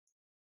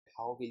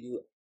how will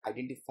you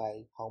identify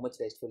how much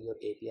RESTful your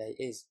API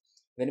is.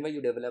 Whenever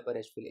you develop a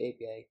RESTful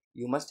API,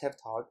 you must have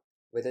thought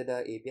whether the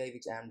API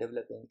which I am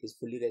developing is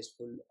fully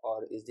RESTful,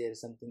 or is there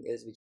something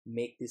else which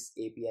make this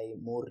API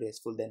more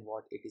RESTful than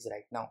what it is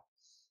right now.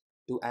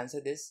 To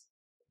answer this,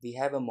 we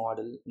have a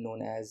model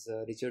known as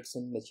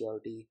Richardson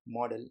Maturity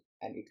Model,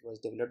 and it was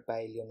developed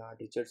by Leonard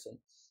Richardson.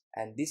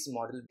 And this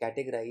model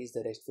categorizes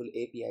the RESTful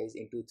APIs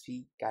into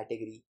three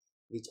categories,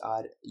 which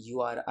are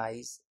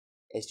URIs,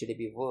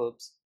 HTTP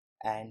verbs,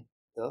 and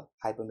the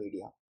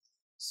hypermedia.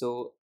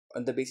 So,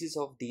 on the basis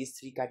of these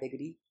three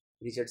categories,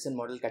 Richardson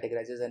model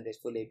categorizes a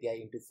RESTful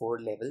API into 4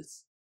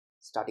 levels,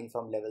 starting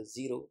from level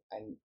 0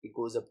 and it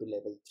goes up to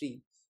level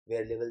 3,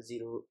 where level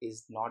 0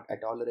 is not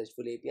at all a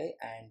RESTful API,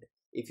 and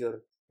if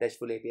your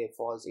RESTful API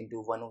falls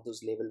into one of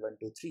those level 1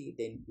 to 3,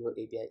 then your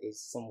API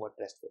is somewhat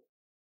RESTful.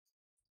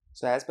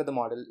 So as per the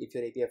model, if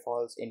your API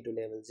falls into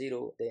level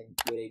 0, then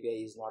your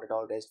API is not at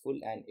all RESTful,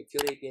 and if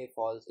your API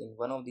falls in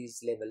one of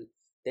these level,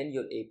 then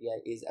your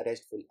API is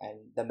RESTful, and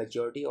the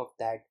majority of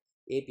that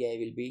API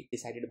will be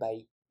decided by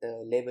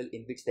the level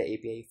in which the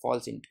API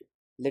falls into.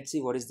 Let's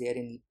see what is there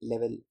in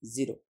level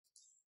 0.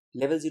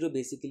 Level 0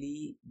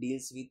 basically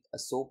deals with a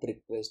SOAP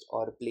request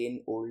or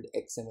plain old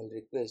XML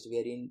request,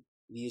 wherein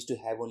we used to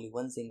have only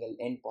one single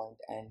endpoint,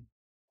 and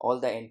all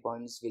the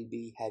endpoints will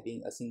be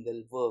having a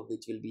single verb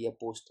which will be a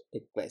post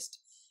request,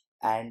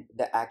 and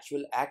the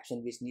actual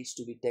action which needs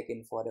to be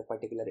taken for a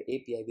particular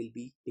API will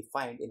be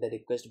defined in the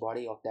request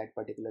body of that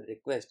particular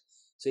request.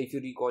 So if you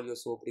recall your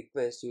SOAP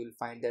request, you will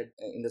find that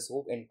in the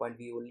SOAP endpoint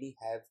we only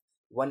have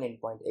one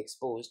endpoint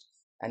exposed,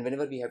 and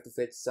whenever we have to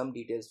fetch some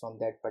details from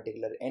that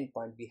particular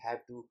endpoint, we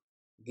have to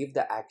give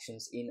the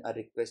actions in a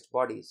request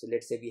body. So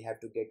let's say we have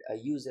to get a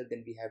user,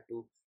 then we have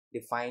to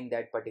define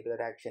that particular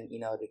action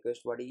in our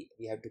request body.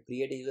 We have to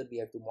create a user, we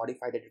have to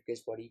modify that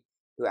request body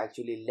to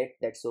actually let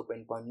that SOAP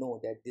endpoint know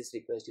that this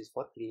request is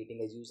for creating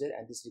a user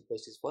and this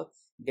request is for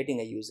getting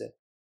a user.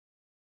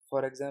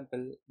 For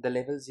example, the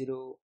level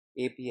 0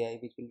 API,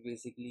 which will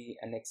basically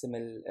an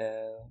XML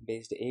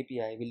based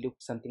API, will look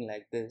something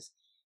like this,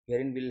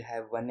 wherein we'll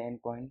have one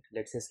endpoint,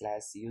 let's say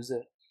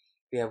 /user.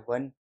 We have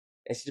one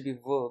HTTP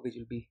verb which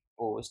will be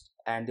post,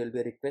 and there will be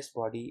a request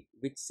body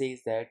which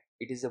says that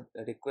it is a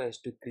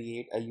request to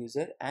create a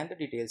user and the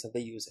details of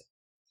the user.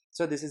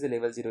 So this is the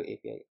level 0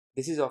 API.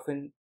 This is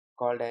often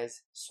called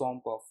as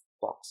swamp of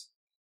POX.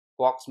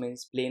 POX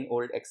means plain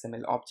old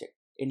XML object.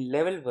 In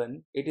level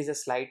 1, it is a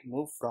slight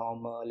move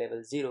from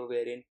level 0,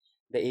 wherein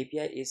the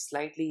API is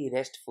slightly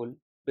RESTful,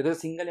 because a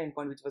single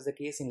endpoint, which was the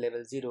case in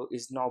level 0,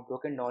 is now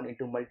broken down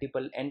into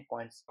multiple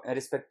endpoints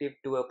respective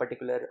to a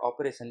particular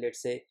operation.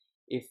 Let's say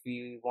if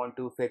we want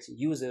to fetch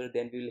user,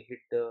 then we will hit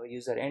the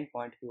user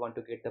endpoint. If we want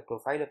to get the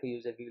profile of a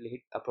user, we will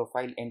hit a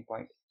profile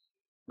endpoint,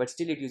 but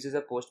still it uses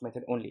a post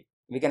method only.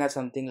 We can have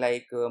something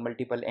like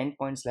multiple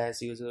endpoints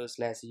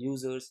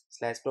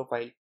 /users/users/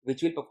 profile,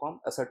 which will perform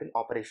a certain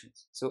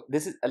operations. So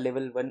this is a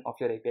level 1 of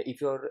your API.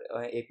 If your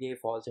API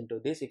falls into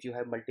this, if you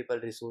have multiple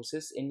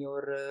resources in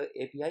your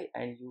API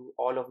and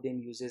all of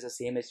them uses the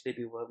same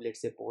HTTP verb,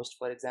 let's say post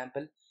for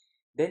example,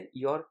 then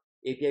your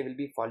API will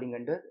be falling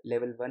under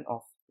level 1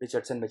 of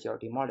Richardson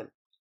Maturity Model.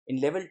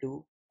 In level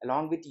 2,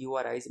 along with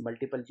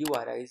multiple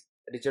URIs,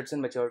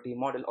 Richardson Maturity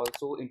Model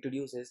also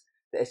introduces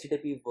the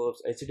HTTP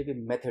verbs, HTTP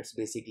methods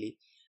basically.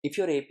 If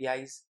your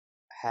APIs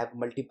have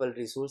multiple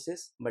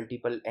resources,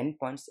 multiple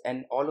endpoints,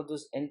 and all of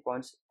those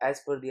endpoints,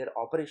 as per their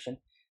operation,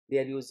 they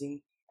are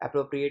using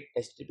appropriate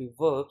HTTP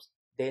verbs,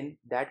 then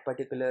that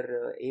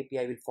particular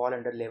API will fall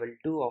under level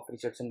 2 of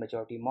Richardson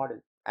Maturity Model.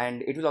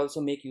 And it will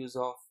also make use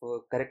of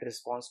correct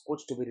response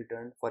codes to be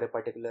returned for a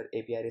particular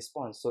API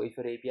response. So if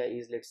your API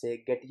is, let's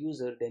say, get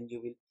user, then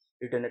you will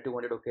return a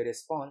 200 OK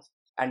response.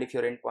 And if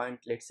your endpoint,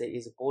 let's say,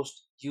 is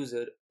post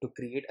user to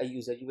create a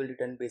user, you will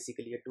return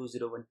basically a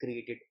 201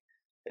 created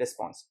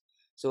response.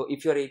 So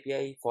if your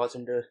API falls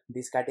under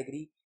this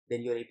category,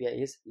 then your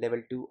API is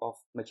level 2 of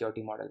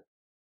maturity model.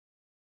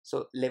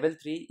 So level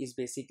 3 is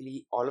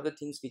basically all of the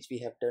things which we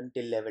have done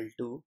till level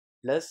 2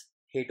 plus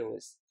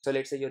HateOS. So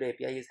let's say your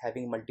API is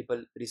having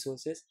multiple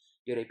resources,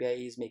 your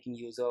API is making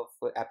use of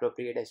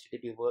appropriate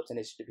HTTP verbs and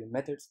HTTP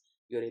methods,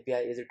 your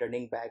API is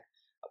returning back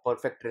a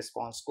perfect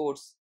response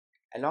codes.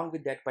 Along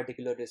with that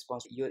particular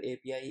response, your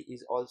API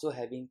is also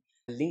having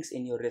links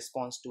in your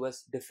response to a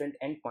different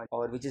endpoint,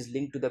 or which is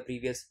linked to the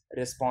previous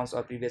response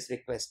or previous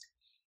request,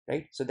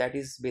 right? So that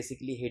is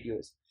basically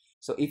HateOS.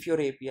 So if your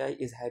API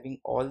is having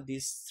all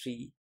these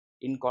three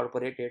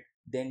incorporated,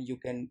 then you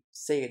can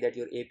say that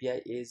your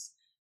API is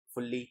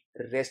fully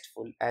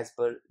RESTful as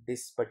per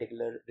this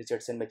particular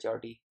Richardson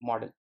Maturity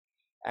Model.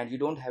 And you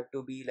don't have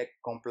to be like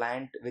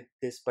compliant with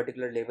this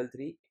particular level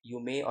 3. You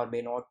may or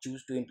may not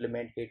choose to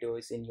implement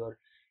HateOS in your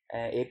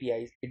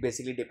APIs. It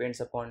basically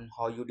depends upon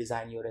how you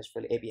design your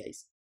RESTful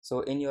APIs. So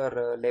in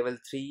your level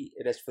 3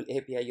 RESTful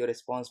API, your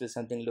response will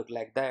something look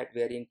like that,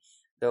 wherein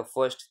the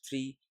first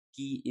 3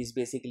 key is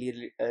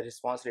basically a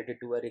response related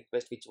to a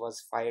request which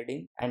was fired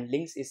in, and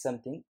links is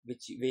something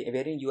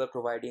wherein you are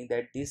providing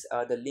that these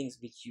are the links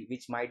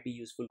which might be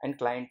useful and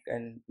client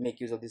can make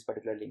use of this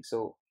particular link.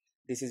 So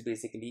this is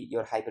basically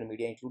your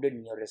hypermedia included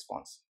in your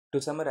response.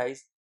 To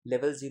summarize,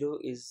 level 0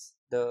 is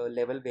the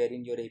level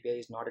wherein your API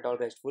is not at all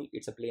RESTful,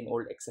 it's a plain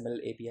old XML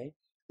API.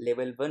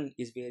 Level 1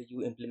 is where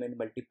you implement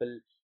multiple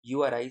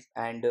URIs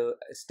and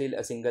still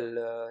a single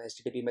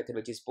HTTP method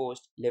which is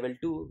post. Level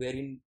 2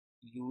 wherein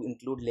you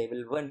include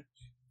level 1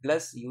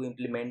 plus you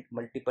implement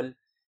multiple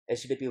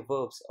HTTP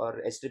verbs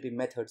or HTTP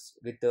methods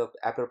with the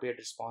appropriate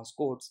response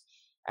codes.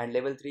 And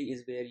level 3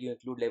 is where you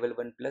include level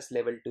 1 plus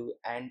level 2,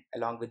 and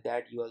along with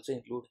that you also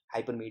include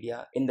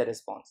hypermedia in the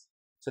response.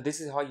 So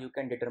this is how you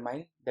can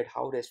determine that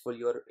how RESTful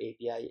your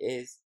API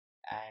is.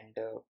 And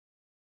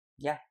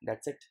yeah,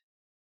 that's it.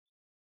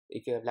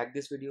 If you have liked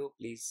this video,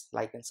 please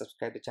like and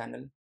subscribe the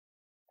channel.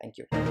 Thank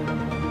you.